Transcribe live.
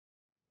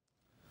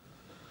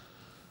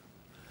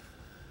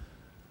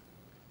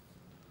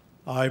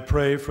I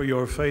pray for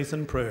your faith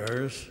and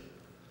prayers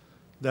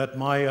that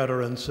my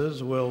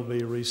utterances will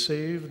be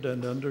received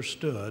and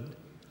understood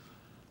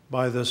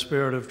by the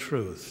Spirit of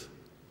truth,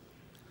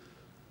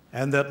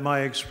 and that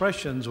my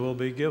expressions will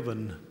be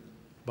given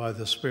by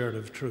the Spirit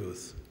of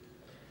truth,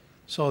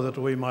 so that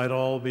we might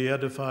all be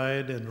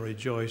edified and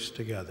rejoice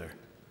together.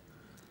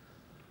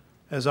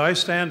 As I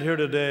stand here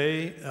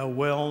today, a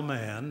well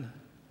man,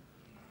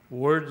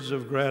 words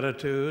of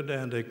gratitude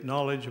and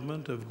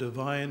acknowledgement of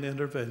divine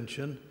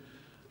intervention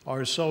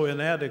are so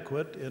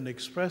inadequate in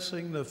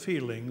expressing the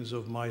feelings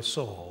of my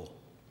soul.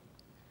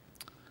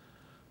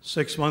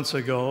 6 months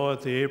ago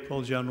at the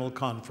April General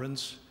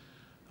Conference,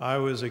 I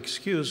was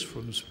excused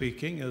from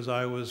speaking as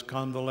I was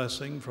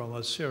convalescing from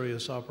a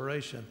serious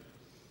operation.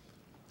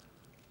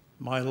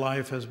 My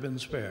life has been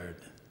spared,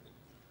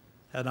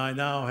 and I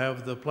now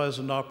have the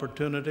pleasant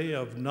opportunity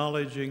of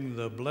acknowledging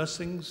the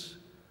blessings,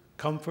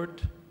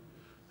 comfort,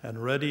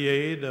 and ready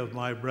aid of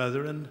my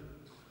brethren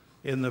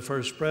in the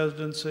First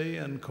Presidency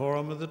and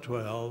Quorum of the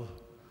 12,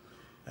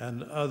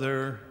 and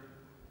other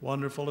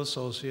wonderful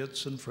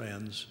associates and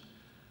friends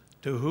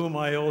to whom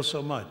I owe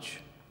so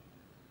much,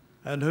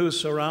 and who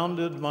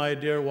surrounded my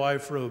dear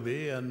wife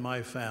Ruby and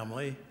my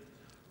family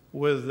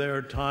with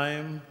their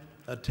time,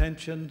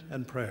 attention,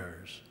 and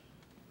prayers.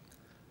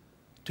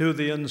 To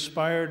the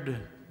inspired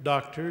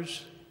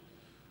doctors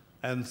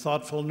and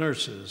thoughtful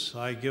nurses,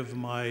 I give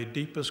my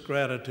deepest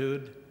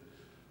gratitude,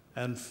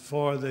 and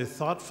for the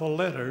thoughtful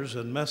letters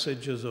and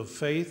messages of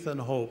faith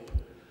and hope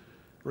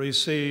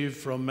received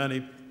from many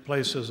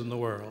places in the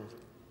world.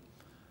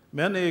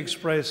 Many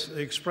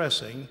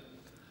expressing,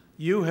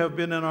 "You have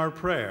been in our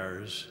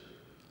prayers,"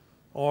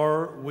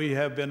 or "We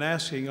have been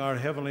asking our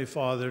Heavenly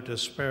Father to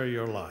spare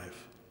your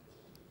life."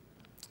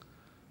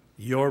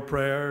 Your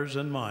prayers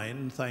and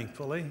mine,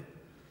 thankfully,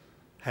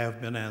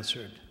 have been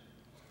answered.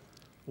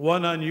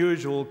 One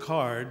unusual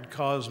card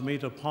caused me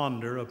to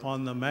ponder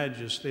upon the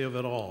majesty of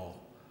it all.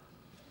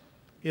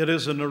 It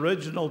is an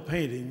original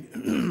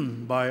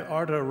painting by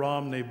Arta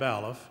Romney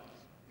Balfe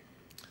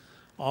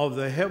of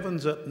the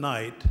heavens at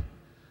night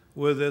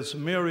with its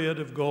myriad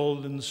of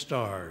golden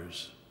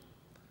stars.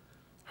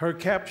 Her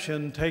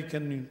caption,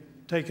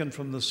 taken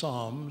from the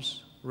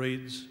Psalms,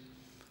 reads,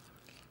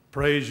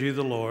 "Praise ye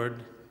the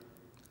Lord.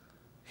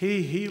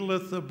 He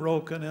healeth the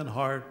broken in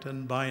heart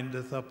and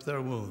bindeth up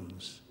their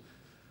wounds.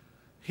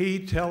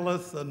 He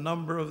telleth the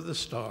number of the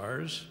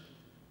stars.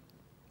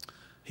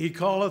 He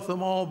calleth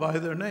them all by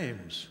their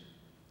names.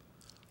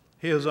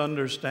 His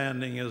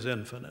understanding is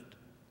infinite."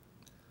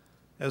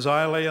 As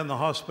I lay in the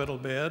hospital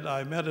bed,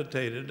 I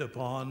meditated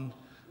upon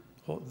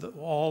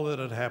all that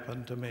had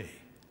happened to me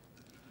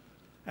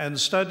and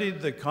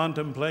studied the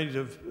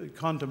contemplative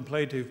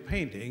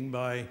painting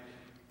by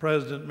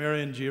President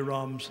Marion G.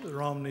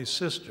 Romney's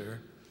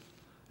sister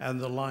and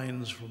the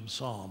lines from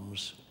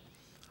Psalms.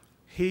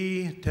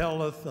 He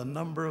telleth the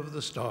number of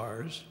the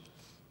stars,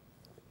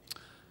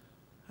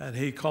 and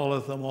he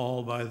calleth them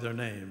all by their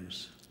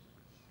names.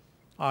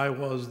 I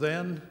was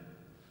then,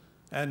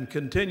 and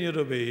continue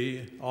to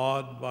be,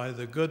 awed by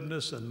the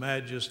goodness and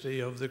majesty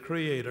of the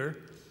Creator,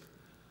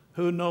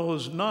 who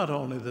knows not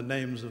only the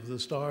names of the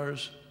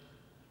stars,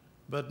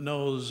 but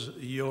knows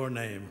your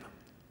name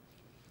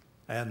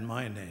and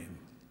my name.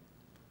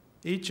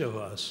 Each of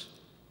us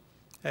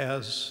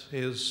as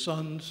his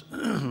sons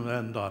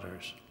and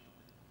daughters.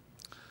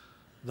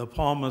 The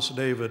psalmist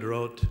David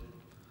wrote,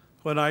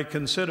 "When I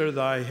consider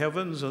thy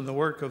heavens and the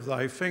work of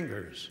thy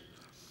fingers,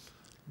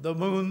 the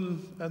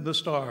moon and the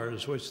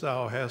stars which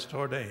thou hast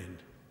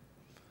ordained.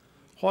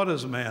 What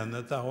is man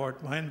that thou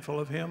art mindful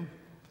of him?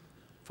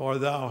 For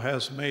thou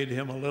hast made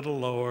him a little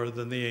lower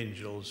than the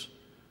angels,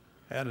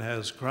 and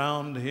hast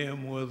crowned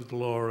him with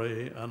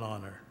glory and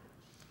honor."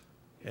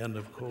 End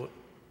of quote.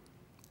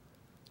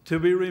 To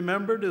be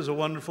remembered is a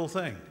wonderful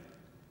thing.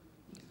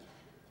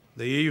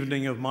 The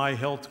evening of my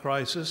health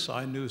crisis,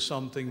 I knew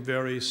something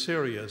very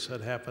serious had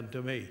happened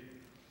to me.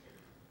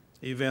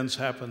 Events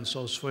happened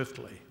so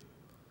swiftly,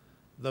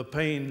 the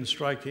pain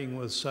striking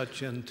with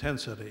such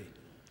intensity,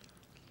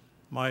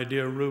 my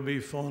dear Ruby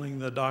phoning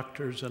the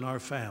doctors in our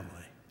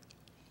family,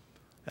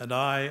 and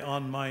I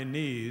on my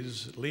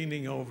knees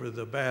leaning over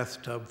the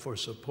bathtub for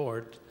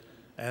support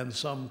and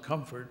some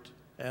comfort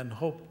and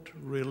hoped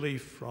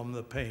relief from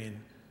the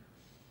pain.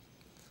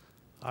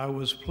 I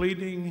was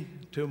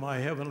pleading to my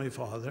Heavenly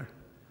Father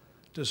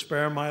to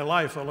spare my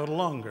life a little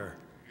longer,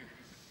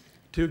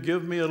 to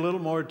give me a little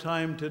more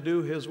time to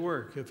do his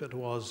work if it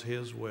was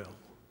his will.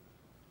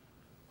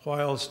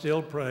 While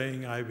still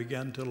praying, I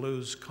began to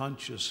lose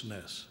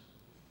consciousness.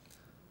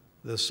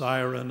 The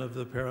siren of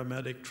the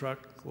paramedic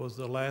truck was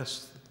the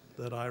last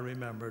that I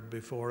remembered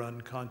before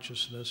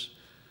unconsciousness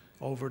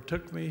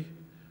overtook me,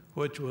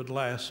 which would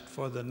last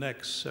for the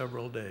next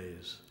several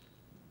days.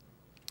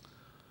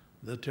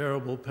 The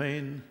terrible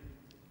pain,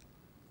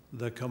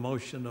 the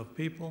commotion of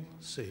people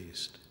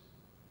ceased.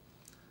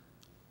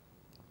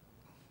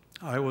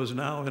 I was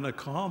now in a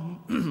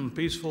calm,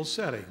 peaceful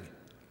setting.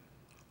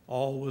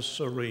 All was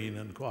serene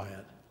and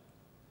quiet.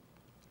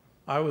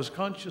 I was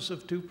conscious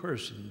of two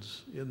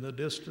persons in the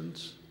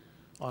distance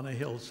on a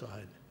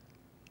hillside,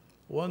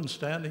 one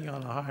standing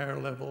on a higher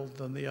level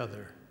than the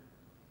other.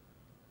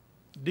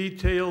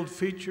 Detailed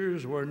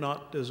features were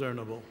not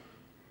discernible,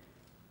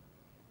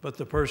 but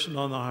the person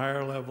on the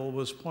higher level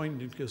was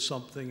pointing to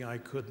something I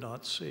could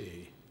not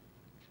see.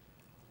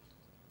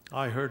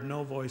 I heard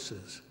no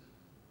voices,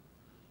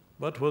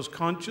 but was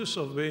conscious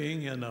of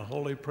being in a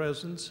holy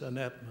presence and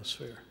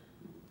atmosphere.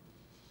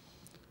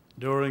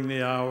 During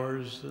the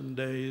hours and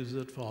days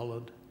that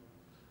followed,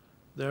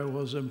 there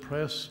was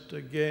impressed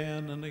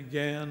again and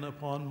again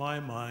upon my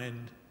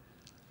mind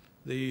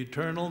the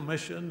eternal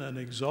mission and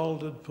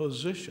exalted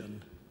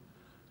position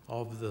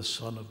of the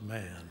Son of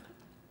Man.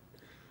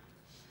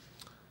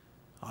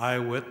 I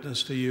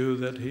witness to you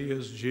that he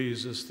is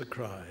Jesus the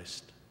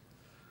Christ,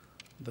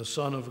 the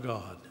Son of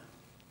God,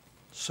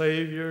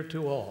 Savior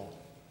to all,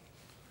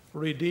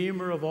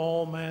 Redeemer of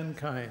all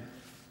mankind,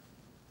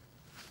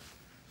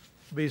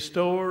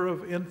 bestower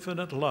of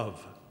infinite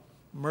love,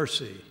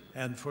 mercy,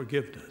 and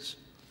forgiveness,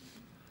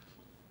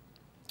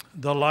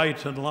 the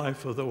light and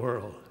life of the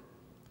world.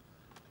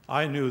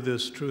 I knew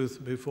this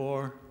truth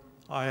before.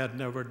 I had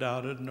never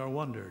doubted nor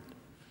wondered.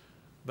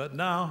 But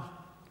now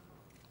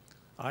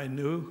I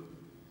knew,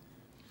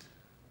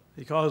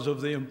 because of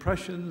the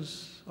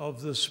impressions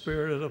of the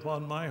Spirit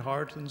upon my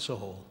heart and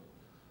soul,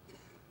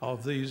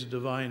 of these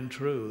divine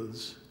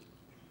truths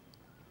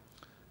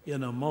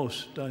in a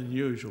most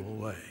unusual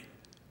way.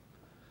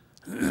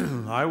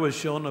 I was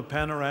shown a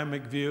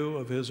panoramic view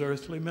of his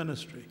earthly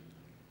ministry,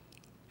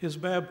 his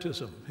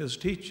baptism, his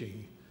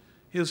teaching,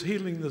 his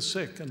healing the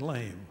sick and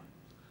lame,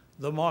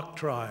 the mock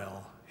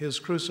trial, his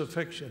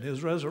crucifixion,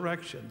 his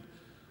resurrection,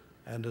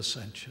 and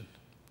ascension.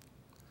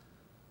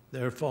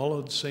 There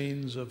followed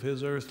scenes of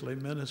his earthly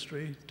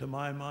ministry, to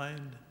my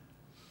mind,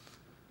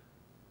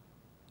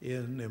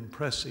 in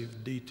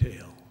impressive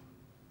detail,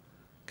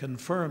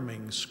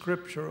 confirming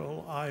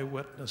scriptural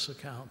eyewitness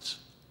accounts.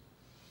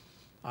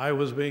 I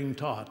was being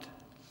taught,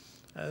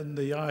 and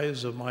the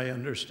eyes of my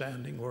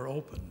understanding were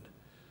opened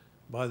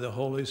by the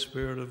Holy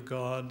Spirit of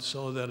God,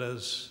 so that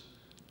as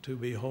to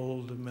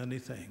behold many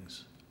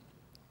things.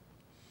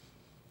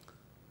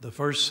 The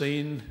first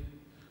scene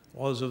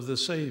was of the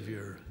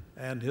Savior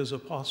and his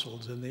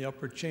apostles in the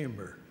upper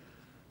chamber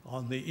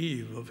on the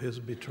eve of his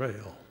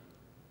betrayal.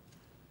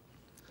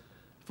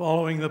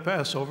 Following the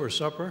Passover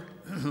supper,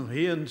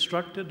 he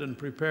instructed and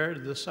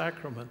prepared the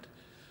sacrament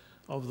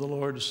of the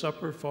Lord's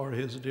Supper for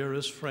his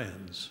dearest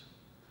friends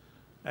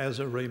as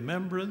a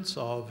remembrance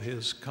of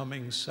his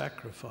coming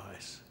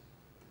sacrifice.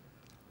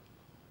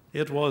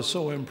 It was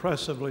so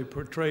impressively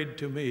portrayed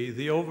to me,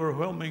 the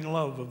overwhelming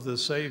love of the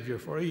Savior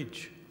for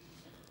each.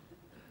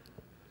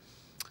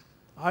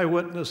 I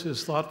witnessed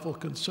his thoughtful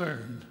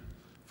concern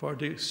for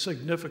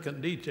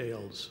significant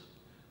details,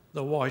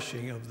 the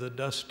washing of the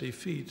dusty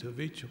feet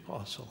of each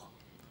apostle,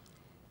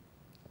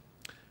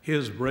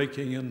 his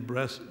breaking and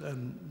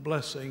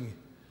blessing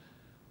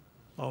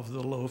of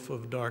the loaf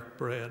of dark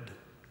bread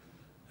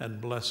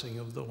and blessing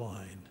of the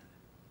wine.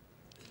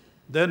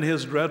 Then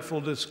his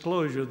dreadful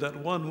disclosure that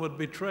one would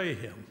betray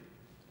him.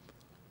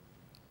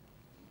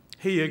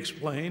 He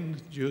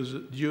explained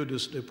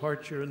Judas'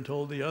 departure and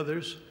told the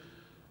others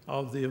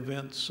of the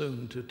event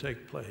soon to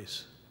take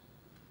place.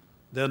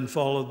 Then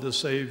followed the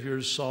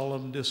Savior's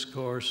solemn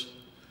discourse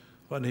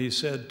when he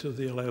said to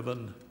the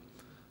 11,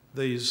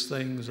 "These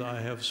things I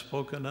have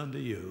spoken unto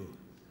you,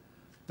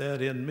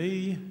 that in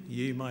me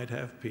ye might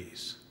have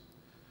peace.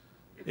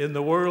 In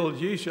the world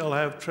ye shall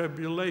have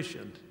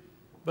tribulation,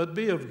 but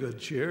be of good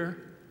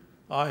cheer.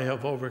 I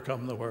have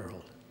overcome the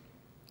world."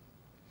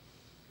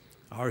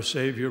 Our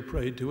Savior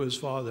prayed to his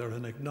Father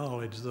and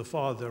acknowledged the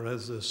Father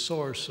as the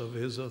source of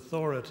his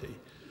authority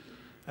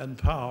and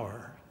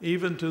power,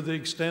 even to the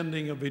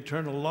extending of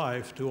eternal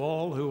life to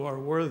all who are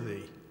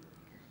worthy.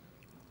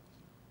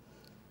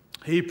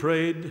 He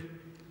prayed,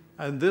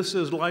 "And this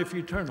is life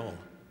eternal,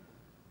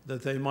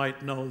 that they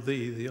might know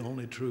thee, the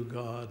only true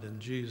God, and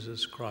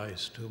Jesus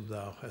Christ, whom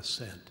thou hast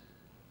sent."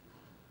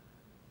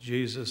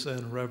 Jesus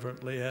then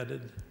reverently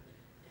added,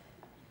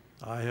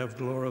 "I have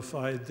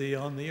glorified thee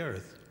on the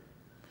earth.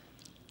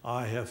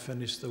 I have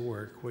finished the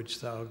work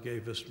which thou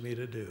gavest me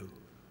to do.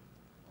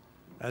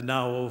 And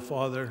now, O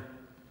Father,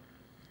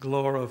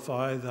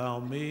 glorify thou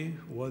me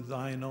with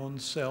thine own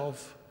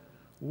self,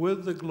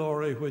 with the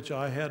glory which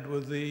I had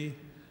with thee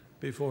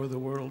before the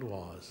world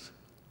was."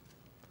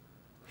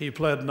 He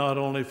pled not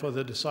only for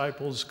the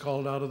disciples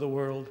called out of the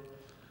world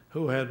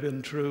who had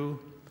been true,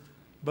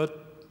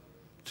 but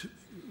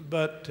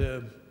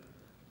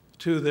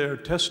to their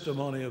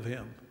testimony of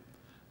him,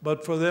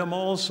 but for them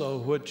also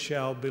which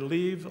shall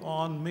believe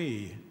on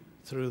me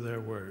through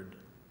their word.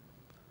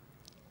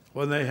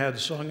 When they had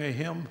sung a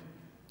hymn,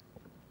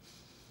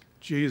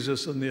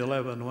 Jesus and the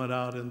 11 went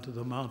out into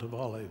the Mount of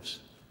Olives.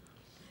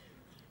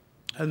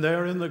 And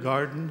there in the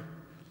garden,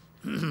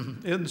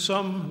 in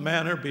some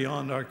manner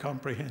beyond our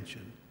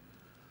comprehension,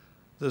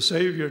 the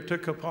Savior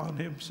took upon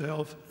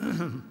himself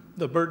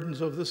the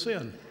burdens of the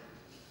sin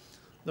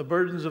the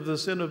burdens of the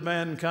sin of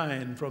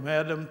mankind from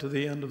Adam to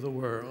the end of the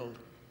world.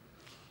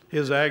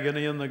 His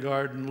agony in the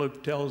garden,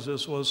 Luke tells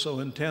us, was so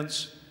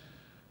intense,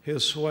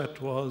 his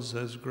sweat was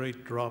as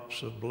great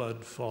drops of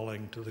blood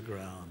falling to the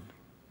ground.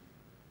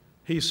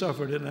 He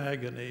suffered in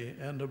agony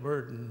and a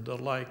burden the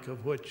like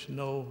of which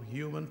no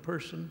human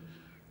person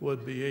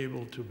would be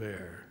able to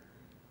bear.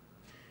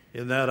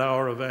 In that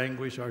hour of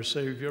anguish, our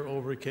Savior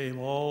overcame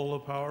all the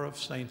power of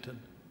Satan.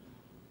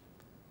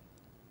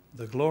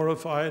 The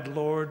glorified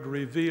Lord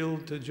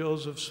revealed to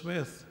Joseph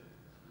Smith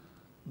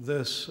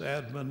this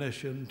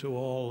admonition to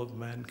all of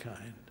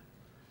mankind.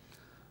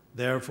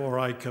 Therefore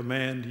I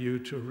command you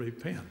to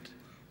repent,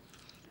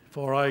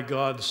 for I,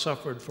 God,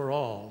 suffered for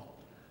all,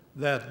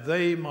 that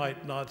they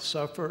might not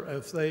suffer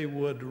if they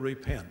would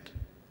repent.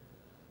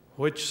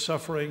 Which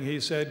suffering, he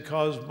said,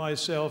 caused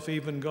myself,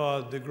 even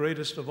God, the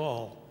greatest of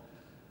all,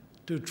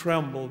 to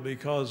tremble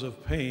because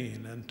of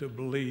pain and to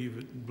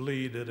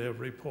bleed at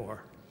every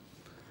pore.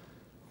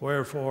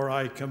 Wherefore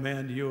I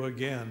command you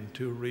again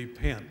to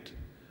repent,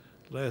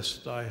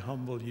 lest I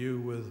humble you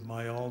with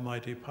my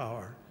almighty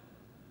power,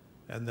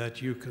 and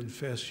that you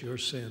confess your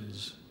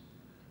sins,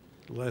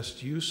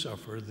 lest you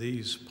suffer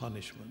these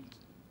punishments.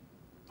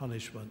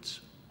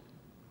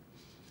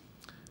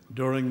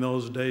 During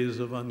those days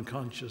of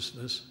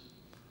unconsciousness,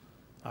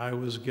 I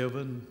was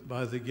given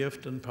by the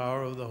gift and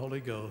power of the Holy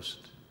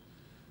Ghost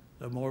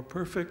a more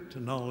perfect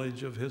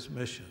knowledge of his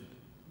mission.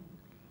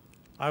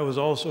 I was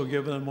also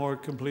given a more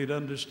complete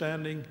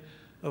understanding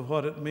of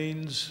what it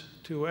means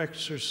to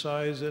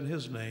exercise in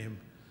his name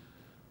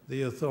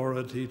the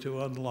authority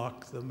to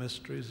unlock the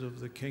mysteries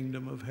of the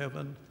kingdom of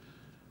heaven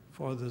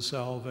for the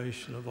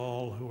salvation of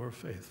all who are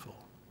faithful.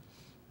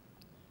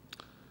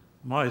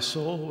 My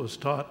soul was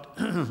taught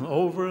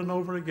over and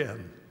over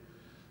again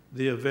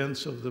the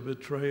events of the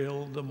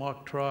betrayal, the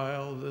mock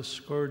trial, the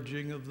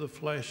scourging of the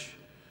flesh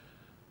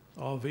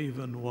of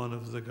even one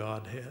of the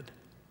Godhead.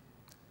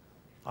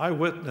 I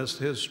witnessed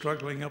his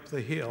struggling up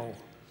the hill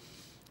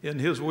in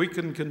his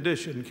weakened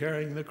condition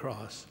carrying the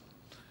cross,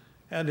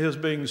 and his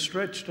being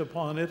stretched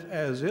upon it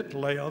as it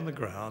lay on the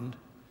ground,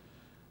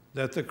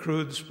 that the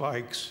crude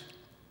spikes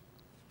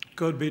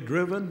could be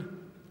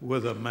driven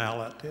with a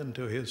mallet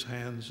into his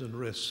hands and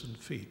wrists and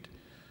feet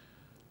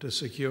to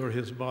secure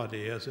his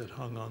body as it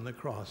hung on the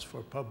cross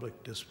for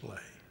public display.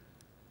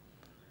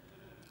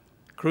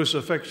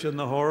 Crucifixion,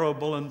 the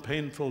horrible and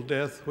painful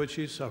death which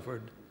he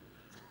suffered,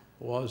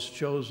 was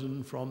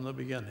chosen from the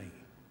beginning.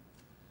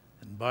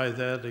 And by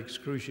that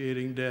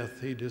excruciating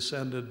death, he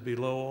descended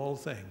below all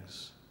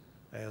things,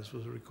 as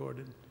was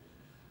recorded,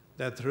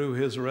 that through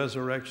his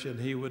resurrection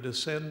he would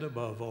ascend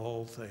above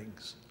all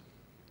things.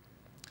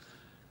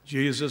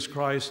 Jesus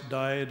Christ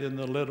died in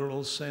the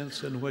literal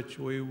sense in which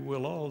we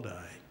will all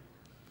die.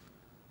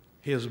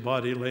 His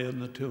body lay in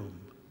the tomb.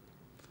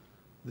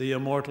 The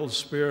immortal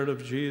spirit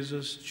of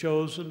Jesus,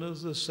 chosen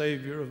as the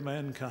Savior of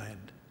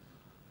mankind,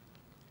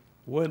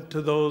 went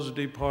to those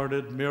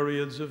departed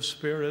myriads of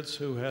spirits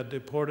who had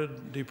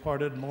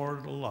departed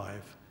mortal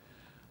life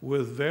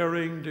with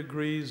varying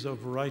degrees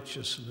of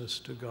righteousness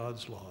to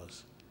God's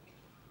laws.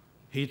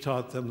 He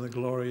taught them the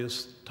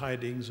glorious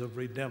tidings of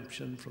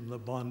redemption from the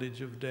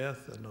bondage of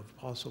death and of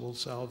possible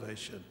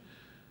salvation,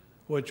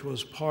 which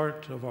was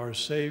part of our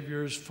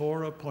Savior's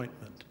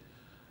foreappointment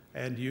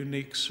and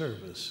unique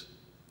service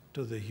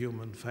to the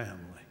human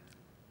family.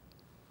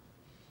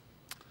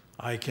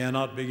 I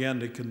cannot begin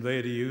to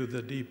convey to you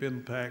the deep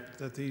impact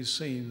that these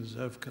scenes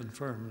have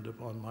confirmed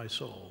upon my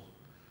soul.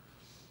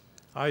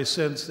 I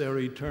sense their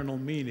eternal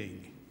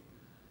meaning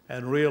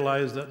and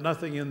realize that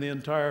nothing in the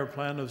entire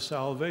plan of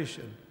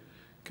salvation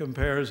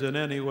compares in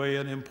any way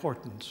in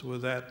importance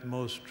with that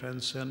most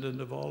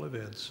transcendent of all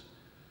events,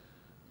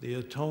 the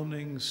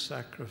atoning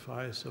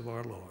sacrifice of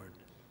our Lord.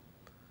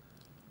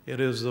 It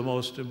is the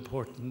most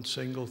important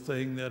single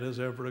thing that has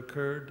ever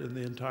occurred in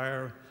the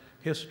entire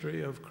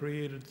history of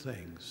created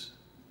things.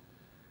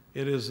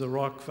 It is the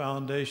rock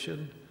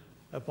foundation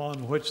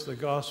upon which the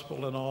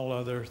gospel and all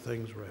other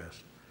things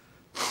rest,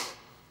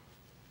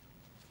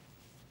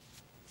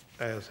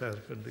 as has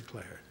been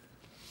declared.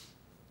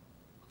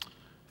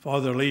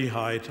 Father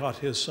Lehi taught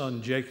his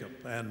son Jacob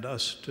and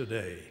us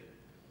today,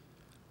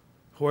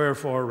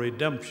 wherefore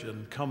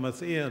redemption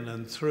cometh in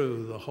and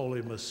through the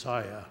Holy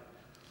Messiah,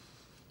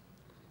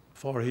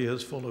 for he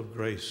is full of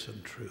grace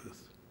and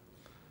truth.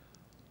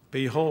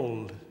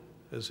 Behold,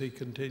 as he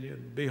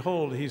continued,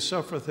 behold, he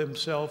suffereth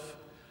himself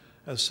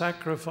a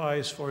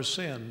sacrifice for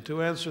sin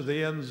to answer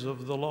the ends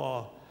of the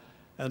law,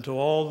 and to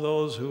all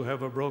those who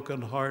have a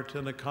broken heart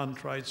and a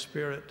contrite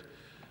spirit,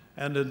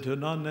 and unto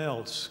none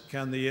else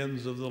can the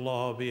ends of the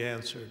law be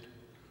answered.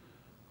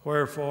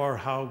 Wherefore,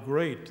 how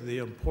great the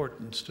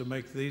importance to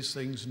make these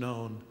things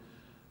known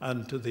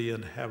unto the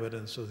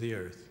inhabitants of the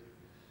earth,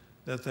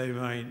 that they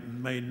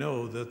may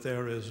know that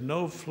there is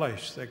no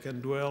flesh that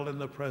can dwell in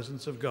the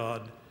presence of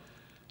God,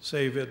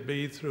 save it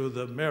be through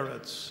the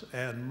merits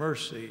and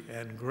mercy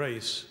and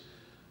grace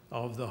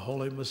of the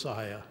Holy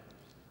Messiah,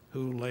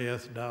 who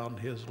layeth down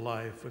his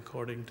life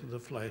according to the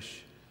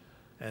flesh,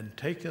 and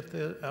taketh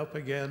it up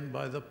again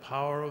by the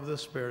power of the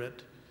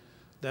Spirit,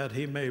 that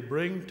he may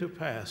bring to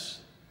pass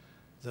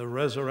the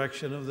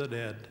resurrection of the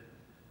dead,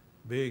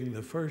 being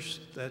the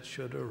first that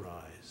should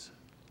arise.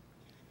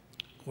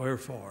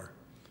 Wherefore,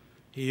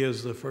 he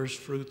is the first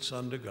fruits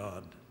unto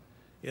God,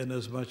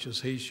 inasmuch as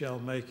he shall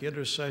make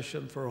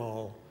intercession for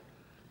all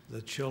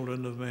the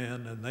children of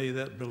men, and they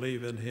that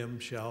believe in him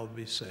shall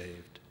be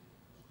saved.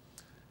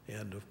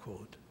 End of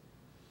quote.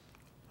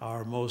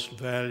 Our most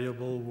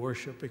valuable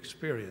worship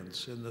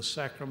experience in the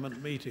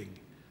sacrament meeting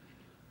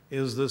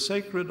is the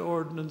sacred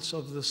ordinance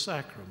of the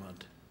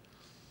sacrament,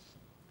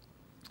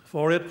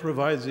 for it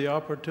provides the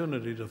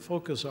opportunity to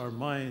focus our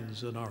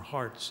minds and our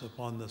hearts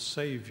upon the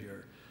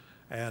Savior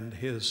and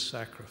his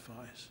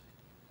sacrifice.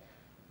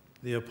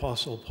 The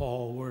Apostle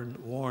Paul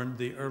warned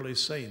the early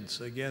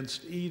saints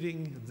against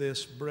eating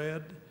this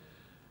bread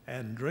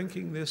and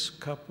drinking this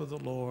cup of the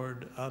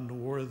Lord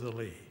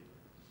unworthily.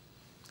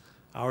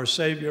 Our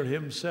Savior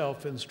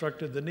himself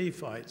instructed the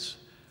Nephites,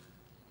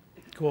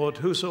 quote,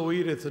 "Whoso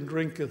eateth and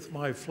drinketh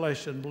my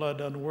flesh and blood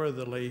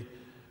unworthily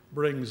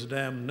brings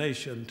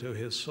damnation to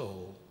his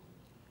soul."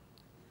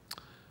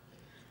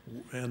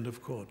 End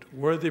of quote.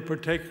 Worthy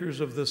partakers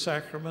of the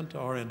sacrament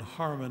are in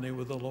harmony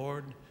with the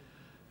Lord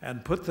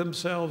and put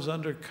themselves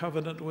under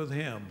covenant with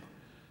him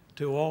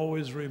to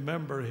always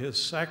remember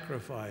his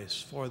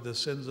sacrifice for the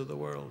sins of the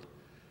world,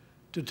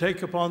 to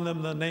take upon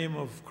them the name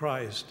of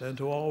Christ and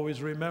to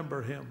always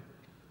remember him,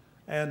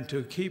 and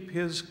to keep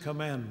his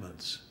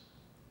commandments.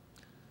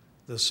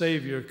 The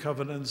Savior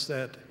covenants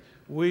that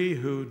we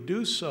who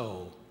do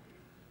so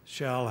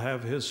shall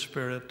have his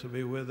Spirit to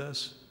be with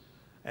us,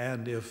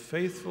 and if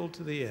faithful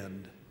to the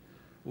end,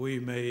 we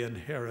may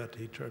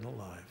inherit eternal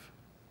life.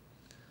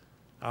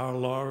 Our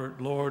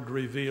Lord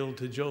revealed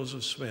to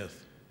Joseph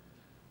Smith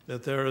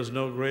that there is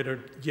no greater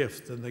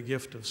gift than the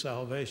gift of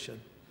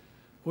salvation,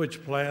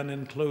 which plan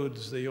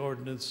includes the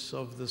ordinance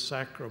of the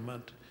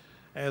sacrament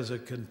as a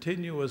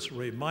continuous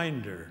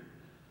reminder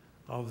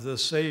of the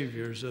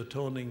Savior's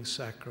atoning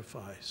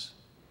sacrifice.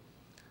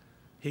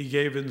 He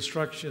gave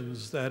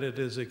instructions that it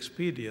is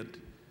expedient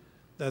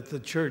that the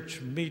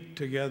church meet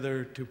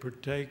together to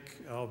partake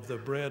of the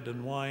bread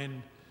and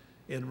wine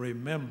in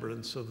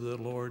remembrance of the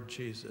Lord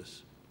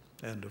Jesus.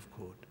 End of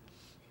quote.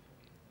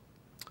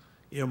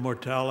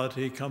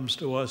 Immortality comes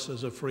to us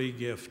as a free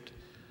gift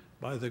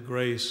by the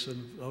grace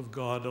of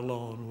God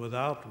alone,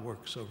 without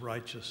works of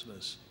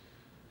righteousness.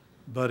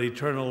 But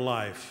eternal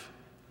life,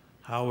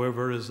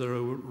 however, is the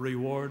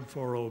reward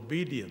for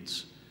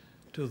obedience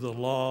to the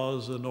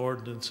laws and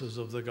ordinances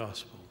of the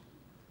gospel.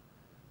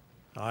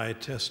 I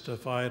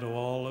testify to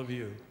all of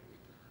you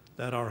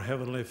that our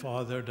Heavenly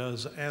Father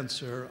does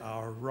answer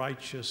our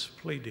righteous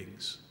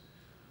pleadings.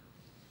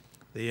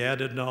 The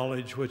added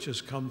knowledge which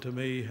has come to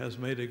me has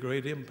made a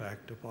great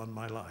impact upon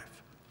my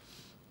life.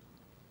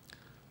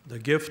 The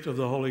gift of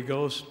the Holy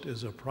Ghost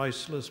is a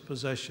priceless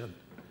possession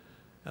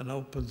and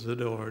opens the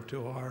door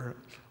to our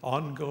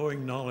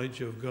ongoing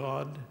knowledge of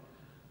God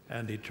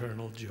and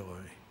eternal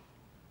joy.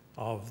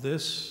 Of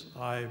this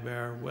I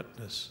bear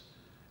witness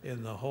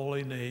in the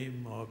holy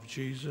name of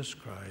Jesus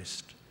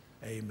Christ.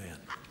 Amen.